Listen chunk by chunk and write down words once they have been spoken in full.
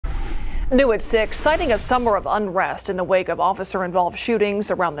New at 6, citing a summer of unrest in the wake of officer-involved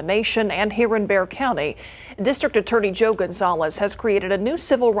shootings around the nation and here in Bexar County, District Attorney Joe Gonzales has created a new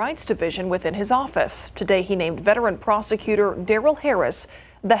civil rights division within his office. Today, he named veteran prosecutor Daryl Harris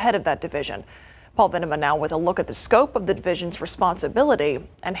the head of that division. Paul Venema now with a look at the scope of the division's responsibility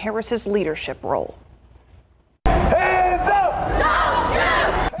and Harris's leadership role.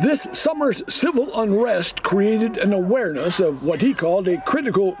 This summer's civil unrest created an awareness of what he called a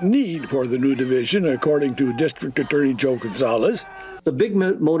critical need for the new division, according to District Attorney Joe Gonzales. The big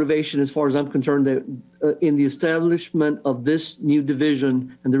motivation, as far as I'm concerned, that in the establishment of this new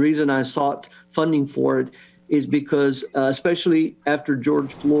division, and the reason I sought funding for it, is because, especially after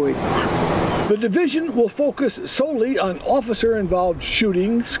George Floyd, the division will focus solely on officer-involved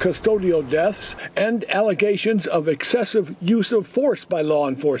shootings, custodial deaths, and allegations of excessive use of force by law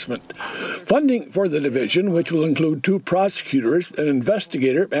enforcement. Funding for the division, which will include 2 prosecutors, an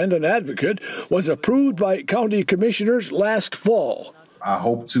investigator, and an advocate, was approved by county commissioners last fall. I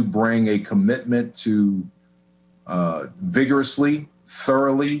hope to bring a commitment to vigorously,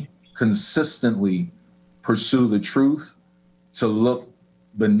 thoroughly, consistently pursue the truth, to look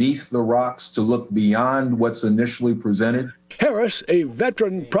beneath the rocks, to look beyond what's initially presented. Harris, a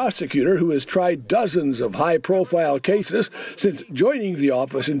veteran prosecutor who has tried dozens of high-profile cases since joining the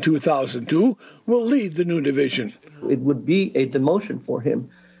office in 2002, will lead the new division. it would be a demotion for him.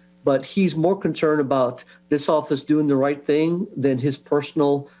 But he's more concerned about this office doing the right thing than his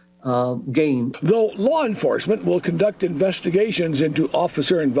personal gain. Though law enforcement will conduct investigations into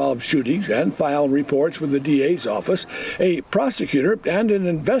officer-involved shootings and file reports with the DA's office, a prosecutor and an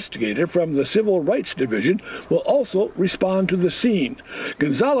investigator from the Civil Rights Division will also respond to the scene.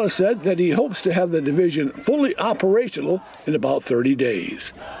 Gonzales said that he hopes to have the division fully operational in about 30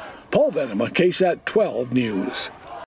 days. Paul Venema, KSAT 12 News.